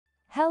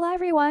Hello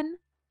everyone!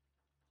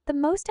 The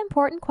most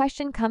important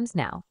question comes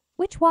now.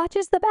 Which watch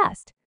is the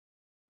best?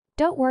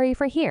 Don't worry,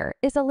 for here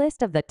is a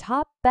list of the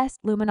top best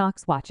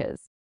Luminox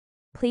watches.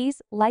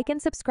 Please like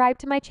and subscribe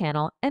to my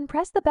channel and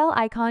press the bell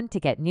icon to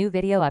get new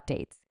video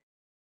updates.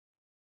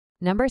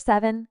 Number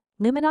 7.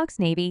 Luminox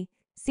Navy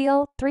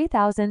Seal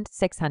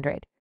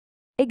 3600.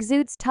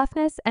 Exudes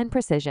toughness and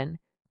precision,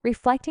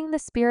 reflecting the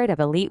spirit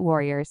of elite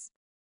warriors.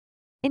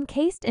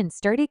 Encased in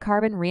sturdy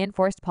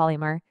carbon-reinforced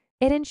polymer,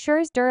 it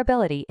ensures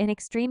durability in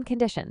extreme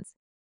conditions.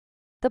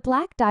 The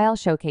black dial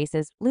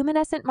showcases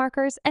luminescent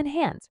markers and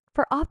hands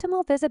for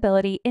optimal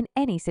visibility in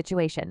any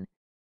situation.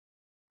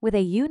 With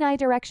a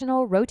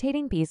unidirectional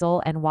rotating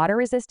bezel and water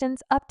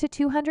resistance up to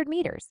 200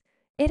 meters,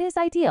 it is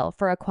ideal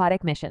for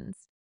aquatic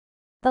missions.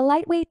 The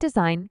lightweight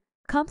design,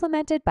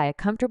 complemented by a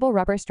comfortable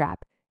rubber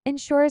strap,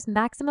 ensures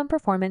maximum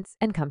performance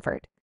and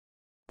comfort.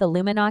 The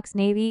Luminox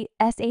Navy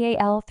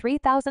SAAL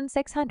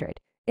 3600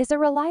 is a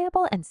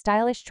reliable and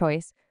stylish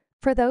choice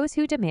for those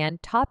who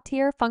demand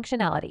top-tier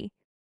functionality.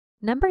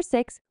 Number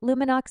 6.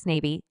 Luminox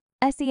Navy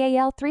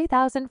SEAL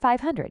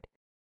 3500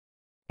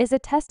 is a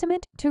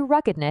testament to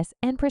ruggedness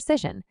and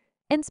precision,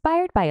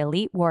 inspired by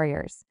elite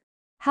warriors.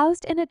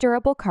 Housed in a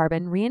durable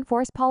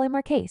carbon-reinforced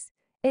polymer case,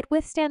 it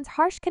withstands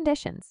harsh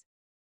conditions.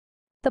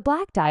 The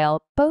black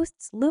dial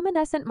boasts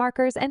luminescent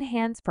markers and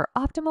hands for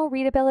optimal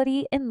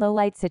readability in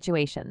low-light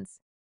situations.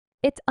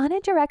 Its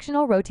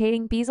unidirectional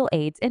rotating bezel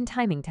aids in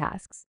timing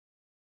tasks.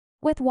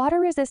 With water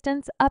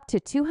resistance up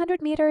to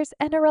 200 meters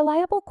and a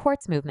reliable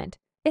quartz movement,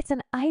 it's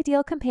an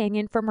ideal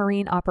companion for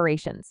marine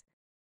operations.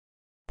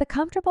 The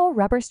comfortable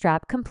rubber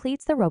strap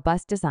completes the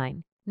robust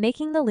design,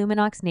 making the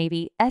Luminox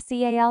Navy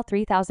SEAL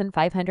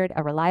 3500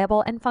 a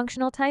reliable and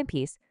functional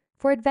timepiece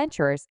for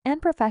adventurers and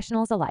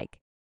professionals alike.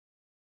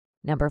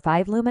 Number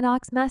 5.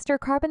 Luminox Master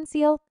Carbon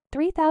Seal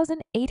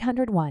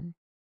 3801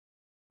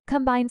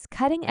 combines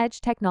cutting-edge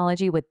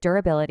technology with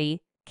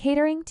durability,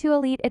 catering to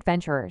elite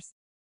adventurers.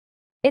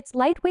 Its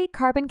lightweight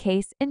carbon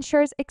case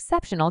ensures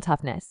exceptional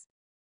toughness.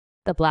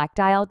 The black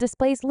dial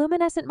displays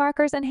luminescent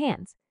markers and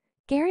hands,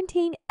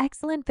 guaranteeing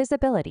excellent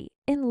visibility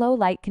in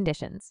low-light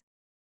conditions.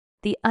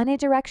 The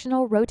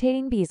unidirectional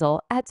rotating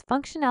bezel adds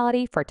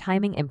functionality for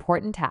timing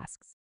important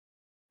tasks.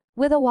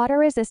 With a water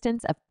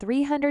resistance of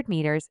 300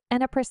 meters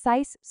and a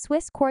precise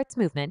Swiss quartz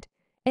movement,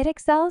 it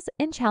excels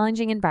in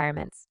challenging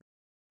environments.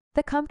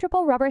 The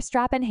comfortable rubber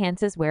strap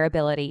enhances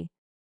wearability.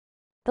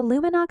 The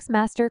Luminox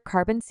Master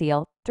Carbon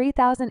Seal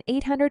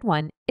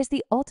 3801 is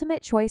the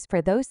ultimate choice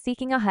for those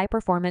seeking a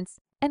high-performance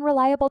and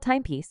reliable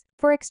timepiece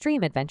for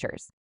extreme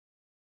adventures.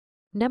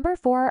 Number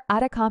 4.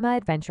 Atacama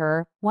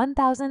Adventurer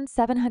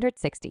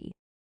 1760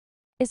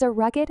 is a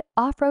rugged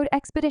off-road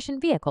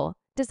expedition vehicle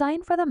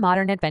designed for the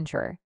modern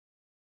adventurer.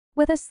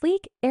 With a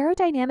sleek,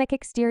 aerodynamic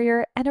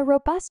exterior and a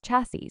robust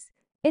chassis,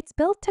 it's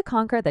built to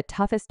conquer the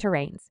toughest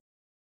terrains.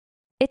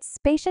 Its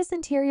spacious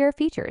interior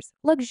features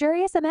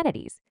luxurious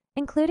amenities,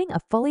 including a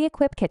fully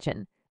equipped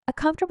kitchen, a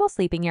comfortable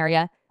sleeping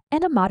area,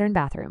 and a modern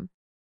bathroom.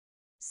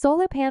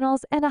 Solar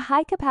panels and a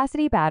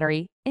high-capacity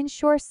battery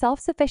ensure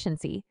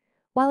self-sufficiency,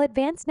 while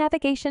advanced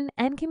navigation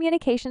and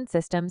communication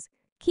systems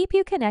keep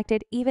you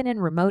connected even in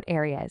remote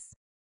areas.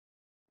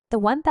 The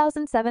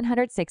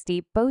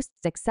 1760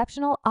 boasts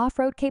exceptional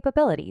off-road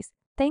capabilities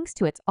thanks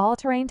to its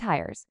all-terrain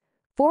tires,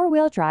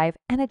 four-wheel drive,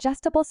 and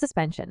adjustable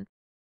suspension.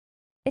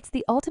 It's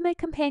the ultimate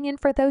companion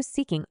for those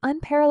seeking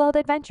unparalleled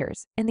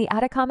adventures in the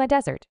Atacama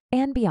Desert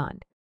and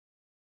beyond.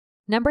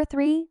 Number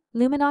 3.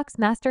 Luminox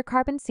Master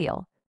Carbon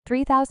Seal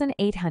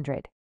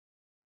 3800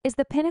 is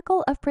the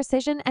pinnacle of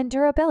precision and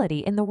durability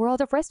in the world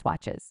of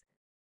wristwatches.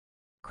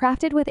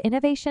 Crafted with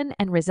innovation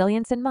and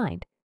resilience in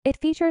mind,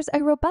 it features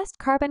a robust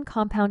carbon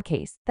compound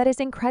case that is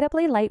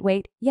incredibly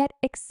lightweight yet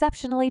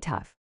exceptionally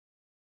tough.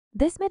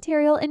 This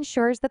material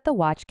ensures that the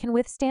watch can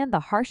withstand the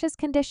harshest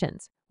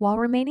conditions while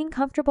remaining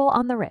comfortable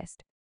on the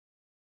wrist.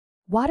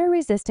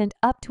 Water-resistant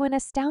up to an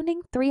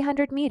astounding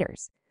 300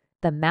 meters,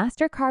 the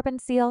Master Carbon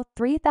Seal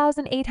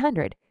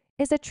 3800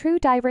 is a true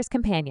diver's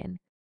companion.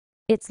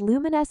 Its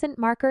luminescent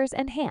markers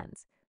and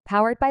hands,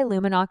 powered by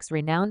Luminox's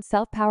renowned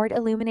self-powered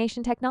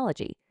illumination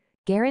technology,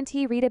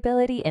 guarantee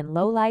readability in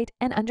low-light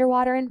and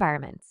underwater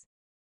environments.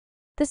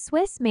 The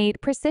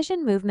Swiss-made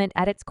precision movement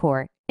at its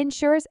core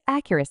ensures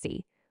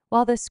accuracy,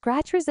 while the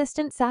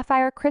scratch-resistant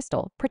sapphire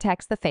crystal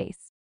protects the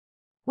face.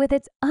 With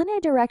its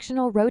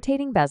unidirectional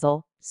rotating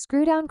bezel,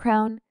 screw-down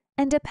crown,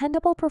 and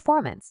dependable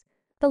performance,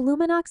 the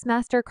Luminox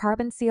Master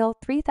Carbon Seal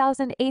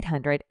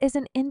 3800 is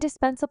an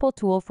indispensable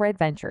tool for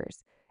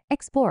adventurers,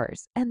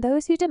 explorers, and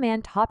those who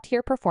demand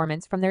top-tier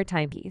performance from their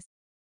timepiece.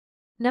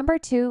 Number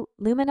 2.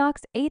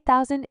 Luminox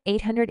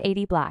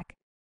 8880 Black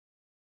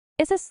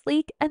is a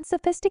sleek and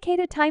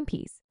sophisticated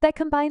timepiece that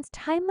combines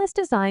timeless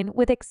design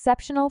with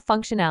exceptional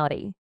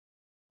functionality.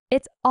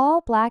 Its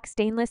all-black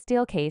stainless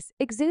steel case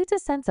exudes a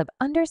sense of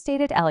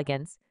understated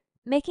elegance,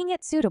 making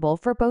it suitable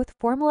for both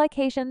formal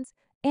occasions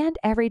and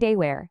everyday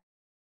wear.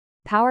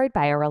 Powered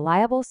by a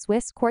reliable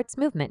Swiss quartz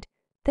movement,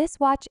 this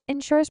watch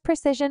ensures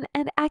precision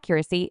and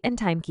accuracy in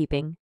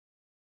timekeeping.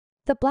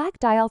 The black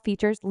dial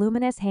features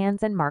luminous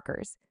hands and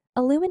markers,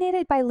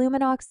 illuminated by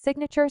Luminox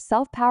signature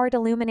self-powered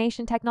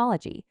illumination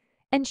technology,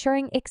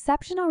 ensuring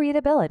exceptional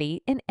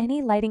readability in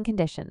any lighting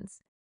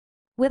conditions.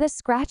 With a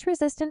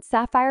scratch-resistant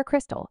sapphire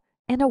crystal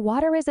and a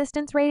water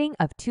resistance rating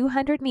of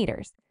 200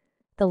 meters,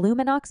 the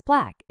Luminox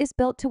Black is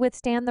built to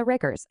withstand the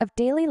rigors of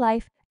daily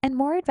life and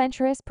more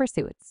adventurous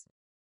pursuits.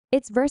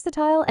 Its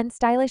versatile and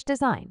stylish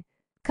design,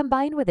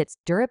 combined with its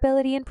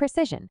durability and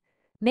precision,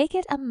 make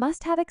it a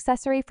must-have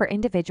accessory for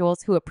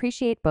individuals who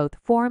appreciate both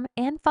form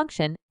and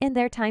function in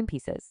their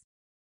timepieces.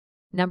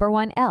 Number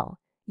 1L,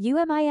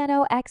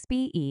 UMINO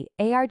XBE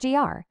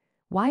ARGR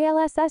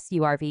YLSS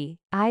URV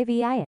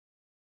IVIN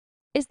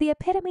is the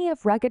epitome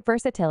of rugged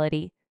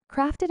versatility,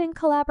 crafted in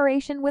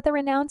collaboration with a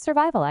renowned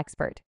survival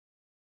expert.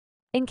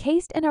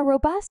 Encased in a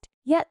robust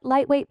yet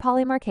lightweight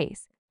polymer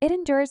case, it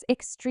endures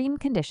extreme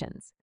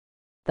conditions.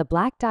 The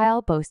black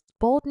dial boasts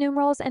bold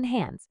numerals and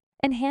hands,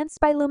 enhanced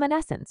by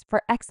luminescence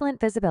for excellent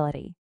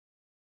visibility.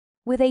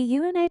 With a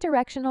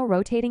unidirectional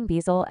rotating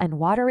bezel and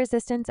water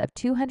resistance of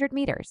 200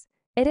 meters,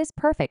 it is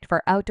perfect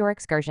for outdoor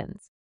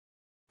excursions.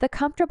 The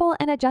comfortable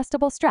and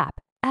adjustable strap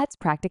adds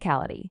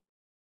practicality.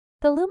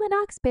 The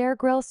Luminox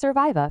GRYLLS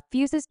SURVIVA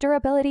fuses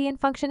durability and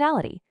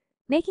functionality,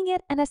 making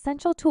it an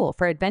essential tool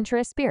for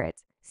adventurous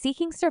spirits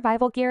seeking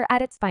survival gear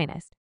at its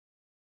finest.